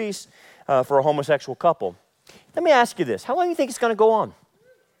Catholic priest for a homosexual couple. Let me ask you this. How long do you think it's going to go on?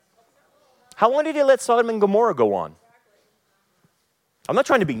 How long did he let Sodom and Gomorrah go on? I'm not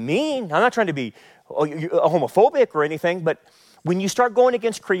trying to be mean. I'm not trying to be homophobic or anything, but when you start going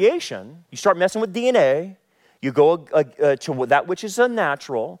against creation, you start messing with DNA, you go to that which is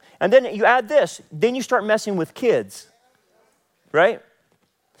unnatural, and then you add this, then you start messing with kids, right?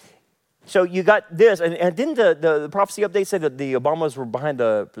 So you got this, and didn't the prophecy update say that the Obamas were behind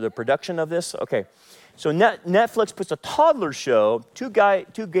the production of this? Okay, so Netflix puts a toddler show, two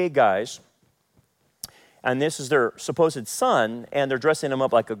gay guys, and this is their supposed son, and they're dressing him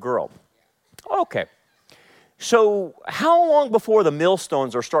up like a girl. Okay. So how long before the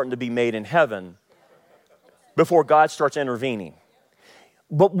millstones are starting to be made in heaven before God starts intervening?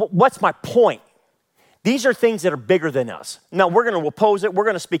 But what's my point? These are things that are bigger than us. Now, we're going to oppose it. We're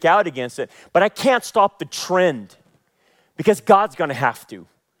going to speak out against it. But I can't stop the trend because God's going to have to.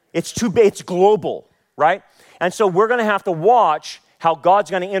 It's too big. It's global, right? And so we're going to have to watch how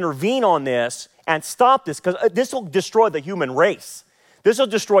God's going to intervene on this and stop this because this will destroy the human race. This will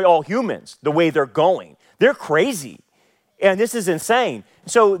destroy all humans the way they're going. They're crazy. And this is insane.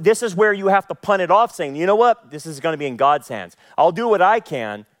 So this is where you have to punt it off saying, you know what? This is going to be in God's hands. I'll do what I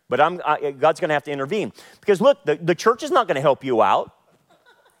can, but God's going to have to intervene. Because look, the church is not going to help you out.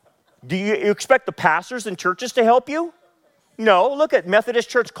 Do you expect the pastors and churches to help you? No. Look at Methodist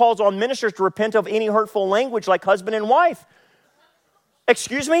Church calls on ministers to repent of any hurtful language like husband and wife.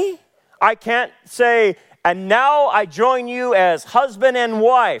 Excuse me? I can't say, and now I join you as husband and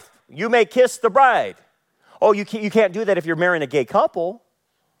wife. You may kiss the bride. Oh, you can't do that if you're marrying a gay couple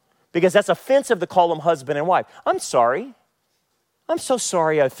because that's offensive to call them husband and wife. I'm sorry. I'm so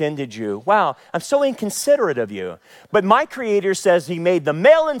sorry I offended you. Wow, I'm so inconsiderate of you. But my Creator says he made the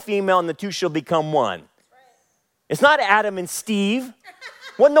male and female and the two shall become one. It's not Adam and Steve.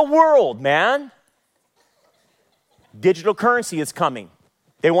 What in the world, man? Digital currency is coming.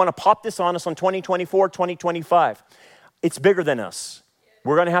 They want to pop this on us on 2024, 2025. It's bigger than us.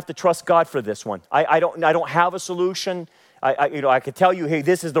 We're going to have to trust God for this one. I don't have a solution. I could tell you, hey,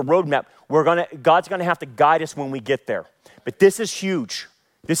 this is the roadmap. God's going to have to guide us when we get there. But this is huge.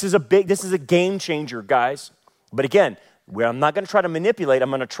 This is a game changer, guys. But again, I'm not going to try to manipulate.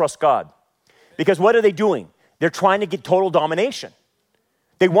 I'm going to trust God. Because what are they doing? They're trying to get total domination.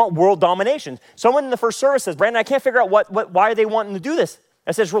 They want world domination. Someone in the first service says, Brandon, I can't figure out why are they wanting to do this?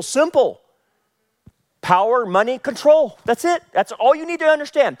 I said, it's real simple. Power, money, control. That's it. That's all you need to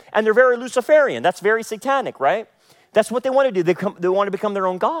understand. And they're very Luciferian. That's very satanic, right? That's what they want to do. They want to become their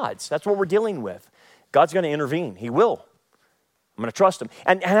own gods. That's what we're dealing with. God's going to intervene. He will. I'm going to trust him.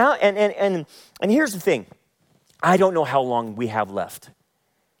 And here's the thing. I don't know how long we have left.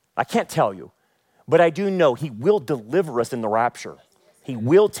 I can't tell you. But I do know he will deliver us in the rapture. He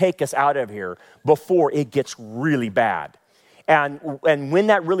will take us out of here before it gets really bad. And when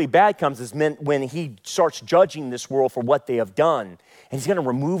that really bad comes is when he starts judging this world for what they have done. And he's going to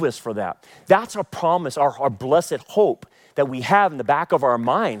remove us for that. That's our promise, our blessed hope that we have in the back of our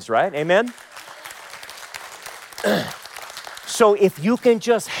minds, right? Amen? So if you can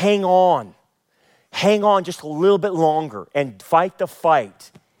just hang on just a little bit longer and fight the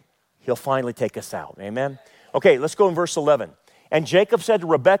fight, he'll finally take us out. Amen? Okay, let's go in verse 11. And Jacob said to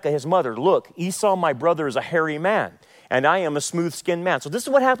Rebekah, his mother, look, Esau, my brother, is a hairy man, and I am a smooth-skinned man. So this is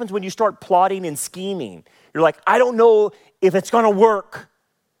what happens when you start plotting and scheming. You're like, I don't know if it's going to work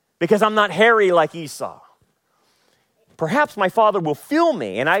because I'm not hairy like Esau. Perhaps my father will feel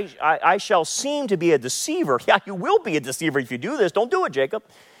me, and I shall seem to be a deceiver. Yeah, you will be a deceiver if you do this. Don't do it, Jacob.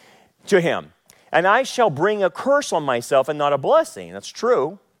 To him. And I shall bring a curse on myself and not a blessing. That's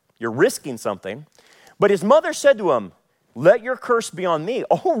true. You're risking something. But his mother said to him, let your curse be on me.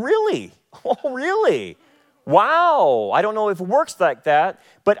 Oh, really? Oh, really? Wow. I don't know if it works like that,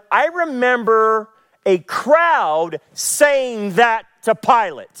 but I remember a crowd saying that to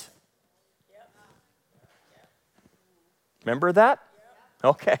Pilate. Remember that?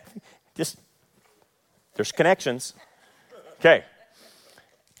 Okay. There's connections. Okay.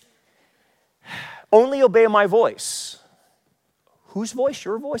 Only obey my voice. Whose voice?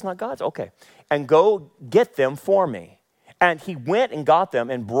 Your voice, not God's? Okay. And go get them for me. And he went and got them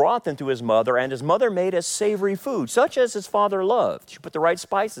and brought them to his mother, and his mother made a savory food, such as his father loved. She put the right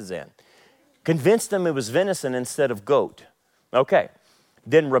spices in. Convinced them it was venison instead of goat. Okay.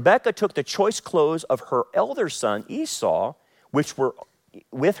 Then Rebekah took the choice clothes of her elder son Esau, which were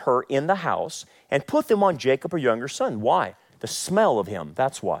with her in the house, and put them on Jacob, her younger son. Why? The smell of him.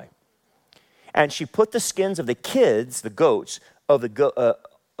 That's why. And she put the skins of the kids, the goats, of the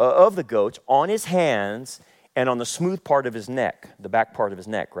goats on his hands and on the smooth part of his neck, the back part of his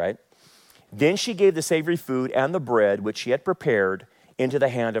neck, right? Then she gave the savory food and the bread which she had prepared into the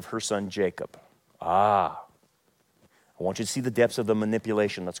hand of her son Jacob. I want you to see the depths of the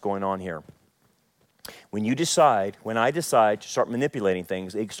manipulation that's going on here. When I decide to start manipulating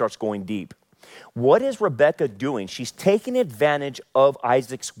things, it starts going deep. What is Rebekah doing? She's taking advantage of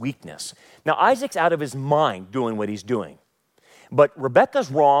Isaac's weakness. Now, Isaac's out of his mind doing what he's doing. But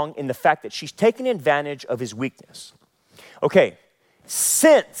Rebekah's wrong in the fact that she's taking advantage of his weakness. Okay,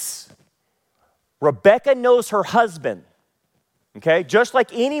 since Rebekah knows her husband, okay, just like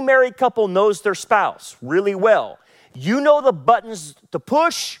any married couple knows their spouse really well, you know the buttons to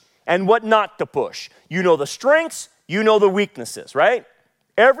push and what not to push. You know the strengths, you know the weaknesses, right?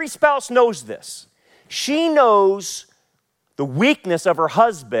 Every spouse knows this. She knows the weakness of her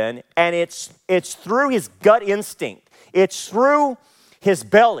husband, and it's through his gut instinct. It's through his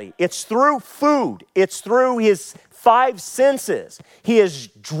belly. It's through food. It's through his 5 senses. He is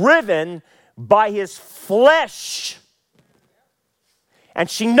driven by his flesh. And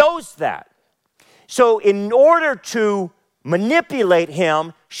she knows that. So in order to manipulate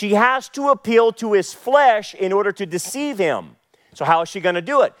him, she has to appeal to his flesh in order to deceive him. So how is she going to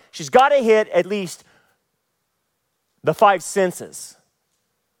do it? She's got to hit at least the 5 senses.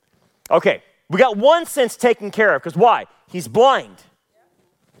 Okay, we got one sense taken care of, because why? He's blind.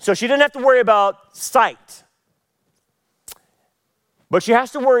 So she didn't have to worry about sight. But she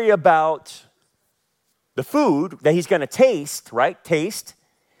has to worry about the food that he's going to taste, right? Taste.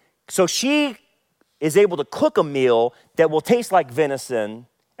 So she is able to cook a meal that will taste like venison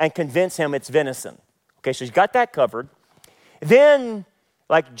and convince him it's venison. Okay, so she's got that covered. Then,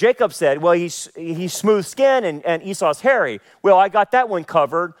 like Jacob said, well, he's smooth skin and Esau's hairy. Well, I got that one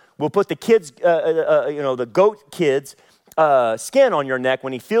covered. We'll put the kids, the goat kids' skin on your neck.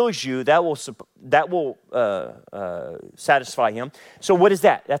 When he feels you, that will satisfy him. So what is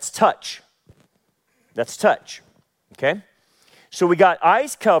that? That's touch. That's touch. Okay? So we got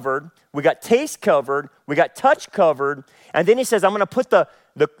eyes covered, we got taste covered, we got touch covered, and then he says, I'm going to put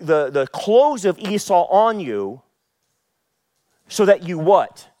the clothes of Esau on you so that you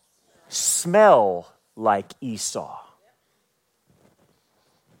what? Smell like Esau.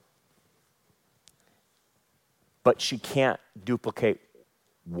 But she can't duplicate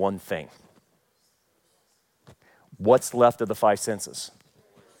one thing. What's left of the 5 senses?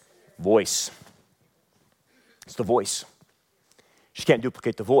 Voice. It's the voice. She can't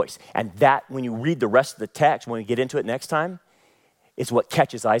duplicate the voice. And that, when you read the rest of the text, when we get into it next time, is what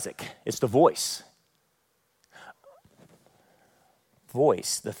catches Isaac. It's the voice.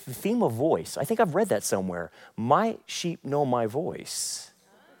 Voice. The theme of voice. I think I've read that somewhere. My sheep know my voice.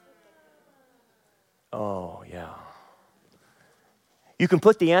 Oh, yeah. You can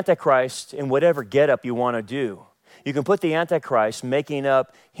put the Antichrist in whatever getup you want to do. You can put the Antichrist making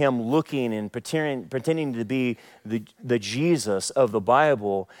up him looking and pretending to be the Jesus of the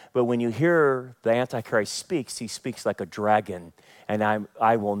Bible, but when you hear the Antichrist speaks, he speaks like a dragon, and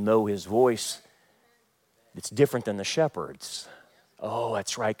I will know his voice. It's different than the shepherds. Oh,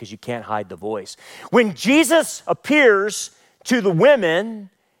 that's right, because you can't hide the voice. When Jesus appears to the women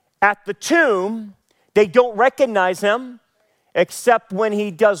at the tomb, they don't recognize him except when he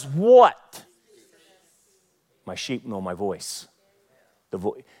does what? My sheep know my voice.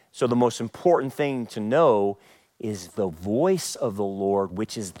 So the most important thing to know is the voice of the Lord,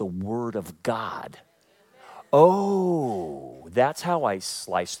 which is the word of God. Oh, that's how I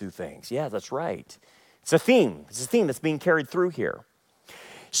slice through things. Yeah, that's right. It's a theme. It's a theme that's being carried through here.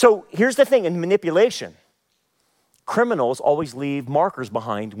 So here's the thing in manipulation. Criminals always leave markers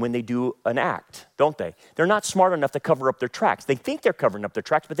behind when they do an act, don't they? They're not smart enough to cover up their tracks. They think they're covering up their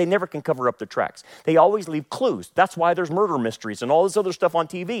tracks, but they never can cover up their tracks. They always leave clues. That's why there's murder mysteries and all this other stuff on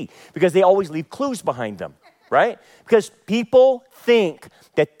TV, because they always leave clues behind them, right? Because people think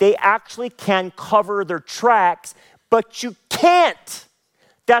that they actually can cover their tracks, but you can't.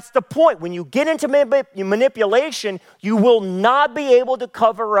 That's the point. When you get into manipulation, you will not be able to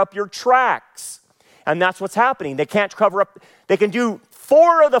cover up your tracks. And that's what's happening. They can't cover up. They can do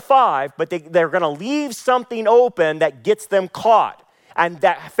 4 of the 5, but they're going to leave something open that gets them caught. And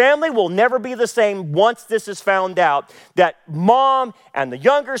that family will never be the same once this is found out, that mom and the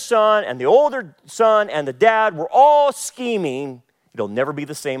younger son and the older son and the dad were all scheming. It'll never be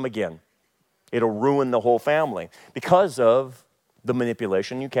the same again. It'll ruin the whole family because of the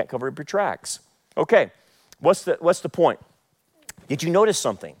manipulation. You can't cover up your tracks. Okay, what's the point? Did you notice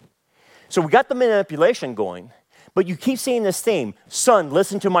something? So we got the manipulation going, but you keep seeing this theme. Son,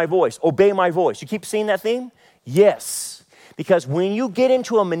 listen to my voice. Obey my voice. You keep seeing that theme? Yes. Because when you get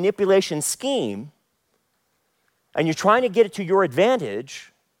into a manipulation scheme and you're trying to get it to your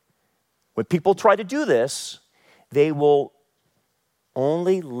advantage, when people try to do this, they will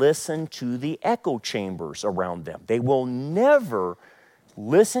only listen to the echo chambers around them. They will never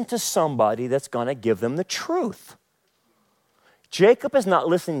listen to somebody that's going to give them the truth. Jacob is not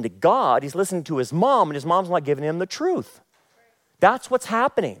listening to God. He's listening to his mom, and his mom's not giving him the truth. That's what's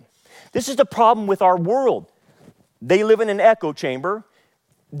happening. This is the problem with our world. They live in an echo chamber.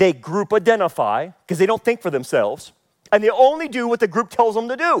 They group identify because they don't think for themselves, and they only do what the group tells them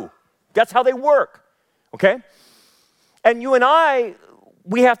to do. That's how they work, okay? And you and I,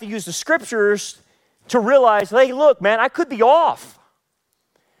 we have to use the scriptures to realize, hey, look, man, I could be off.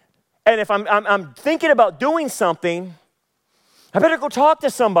 And if I'm thinking about doing something, I better go talk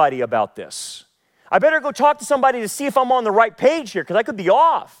to somebody about this. I better go talk to somebody to see if I'm on the right page here, because I could be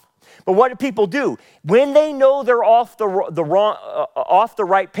off. But what do people do? When they know they're off the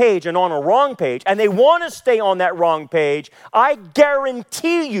right page and on a wrong page, and they want to stay on that wrong page, I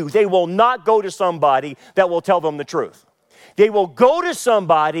guarantee you they will not go to somebody that will tell them the truth. They will go to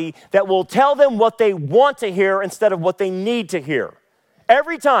somebody that will tell them what they want to hear instead of what they need to hear.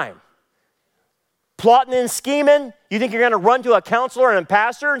 Every time. Plotting and scheming, you think you're going to run to a counselor and a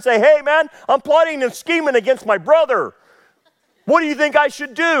pastor and say, hey, man, I'm plotting and scheming against my brother. What do you think I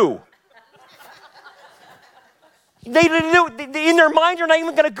should do? In their mind, they're not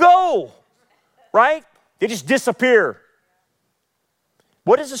even going to go, right? They just disappear.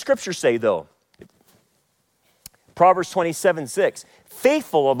 What does the scripture say, though? Proverbs 27:6.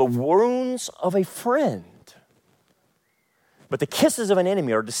 Faithful are the wounds of a friend, but the kisses of an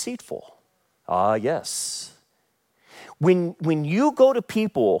enemy are deceitful. Ah, yes. When you go to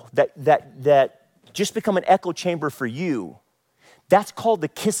people that just become an echo chamber for you, that's called the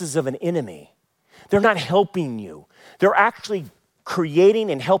kisses of an enemy. They're not helping you. They're actually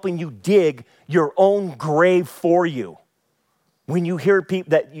creating and helping you dig your own grave for you. When you hear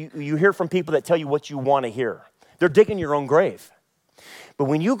people that you hear from people that tell you what you want to hear, they're digging your own grave. But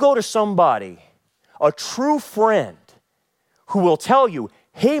when you go to somebody, a true friend, who will tell you,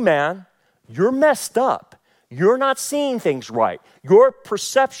 hey man, you're messed up. You're not seeing things right. Your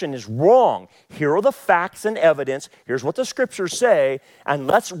perception is wrong. Here are the facts and evidence. Here's what the scriptures say, and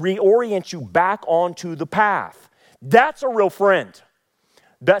let's reorient you back onto the path. That's a real friend.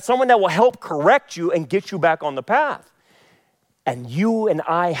 That's someone that will help correct you and get you back on the path. And you and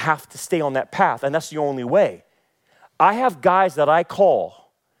I have to stay on that path, and that's the only way. I have guys that I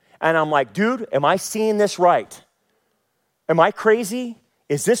call, and I'm like, dude, am I seeing this right? Am I crazy?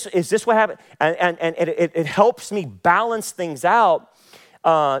 Is this what happened? And it helps me balance things out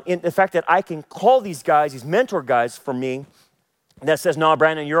in the fact that I can call these guys, these mentor guys for me, that says, no,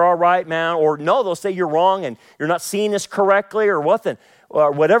 Brandon, you're all right, man. Or no, they'll say you're wrong and you're not seeing this correctly or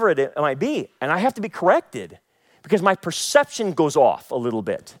whatever it might be. And I have to be corrected because my perception goes off a little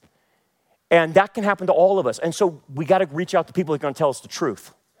bit. And that can happen to all of us. And so we got to reach out to people who are going to tell us the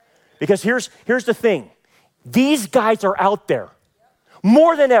truth. Because here's the thing. These guys are out there.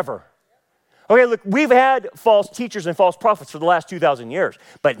 More than ever. Okay, look, we've had false teachers and false prophets for the last 2,000 years,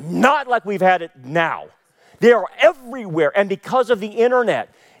 but not like we've had it now. They are everywhere, and because of the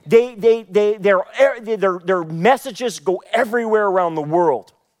internet, their messages go everywhere around the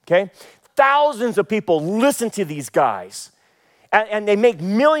world, okay? Thousands of people listen to these guys, and they make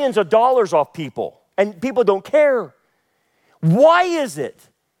millions of dollars off people, and people don't care. Why is it?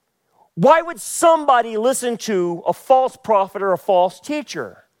 Why would somebody listen to a false prophet or a false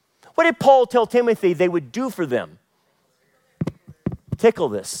teacher? What did Paul tell Timothy they would do for them? Tickle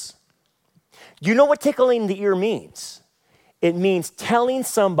this. You know what tickling the ear means? It means telling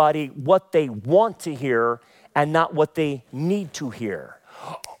somebody what they want to hear and not what they need to hear.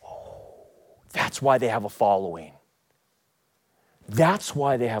 Oh, that's why they have a following. That's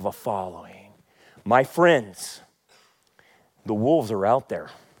why they have a following. My friends, the wolves are out there.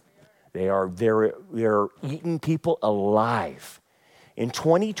 They're eating people alive In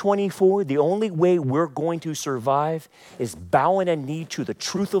 2024, the only way we're going to survive is bowing a knee to the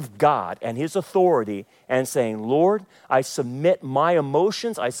truth of God and his authority and saying, Lord, I submit my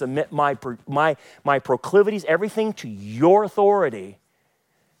emotions, I submit my proclivities, everything to your authority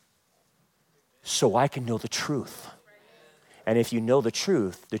so I can know the truth. And if you know the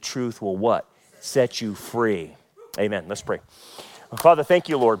truth will what? Set you free. Amen. Let's pray. Father, thank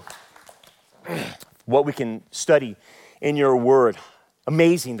you, Lord, what we can study in your word.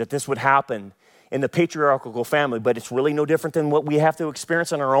 Amazing that this would happen in the patriarchal family, but it's really no different than what we have to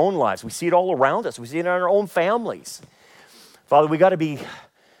experience in our own lives. We see it all around us. We see it in our own families. Father, we got to be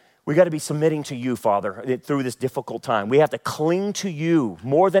submitting to you, Father, through this difficult time. We have to cling to you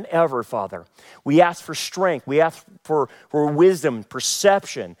more than ever, Father. We ask for strength. We ask for wisdom,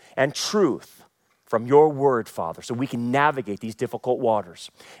 perception, and truth from your word, Father, so we can navigate these difficult waters.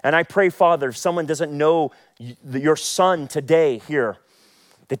 And I pray, Father, if someone doesn't know your son today here,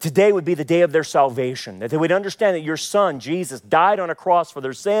 that today would be the day of their salvation, that they would understand that your son, Jesus, died on a cross for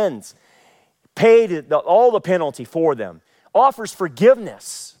their sins, paid all the penalty for them, offers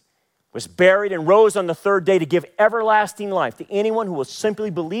forgiveness, was buried and rose on the third day to give everlasting life to anyone who will simply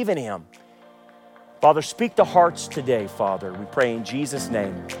believe in him. Father, speak to hearts today, Father. We pray in Jesus'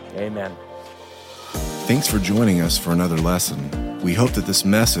 name, amen. Thanks for joining us for another lesson. We hope that this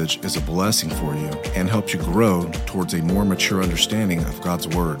message is a blessing for you and helps you grow towards a more mature understanding of God's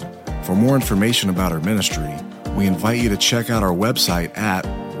Word. For more information about our ministry, we invite you to check out our website at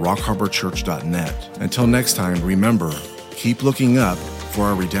rockharborchurch.net. Until next time, remember, keep looking up, for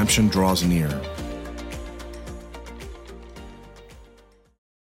our redemption draws near.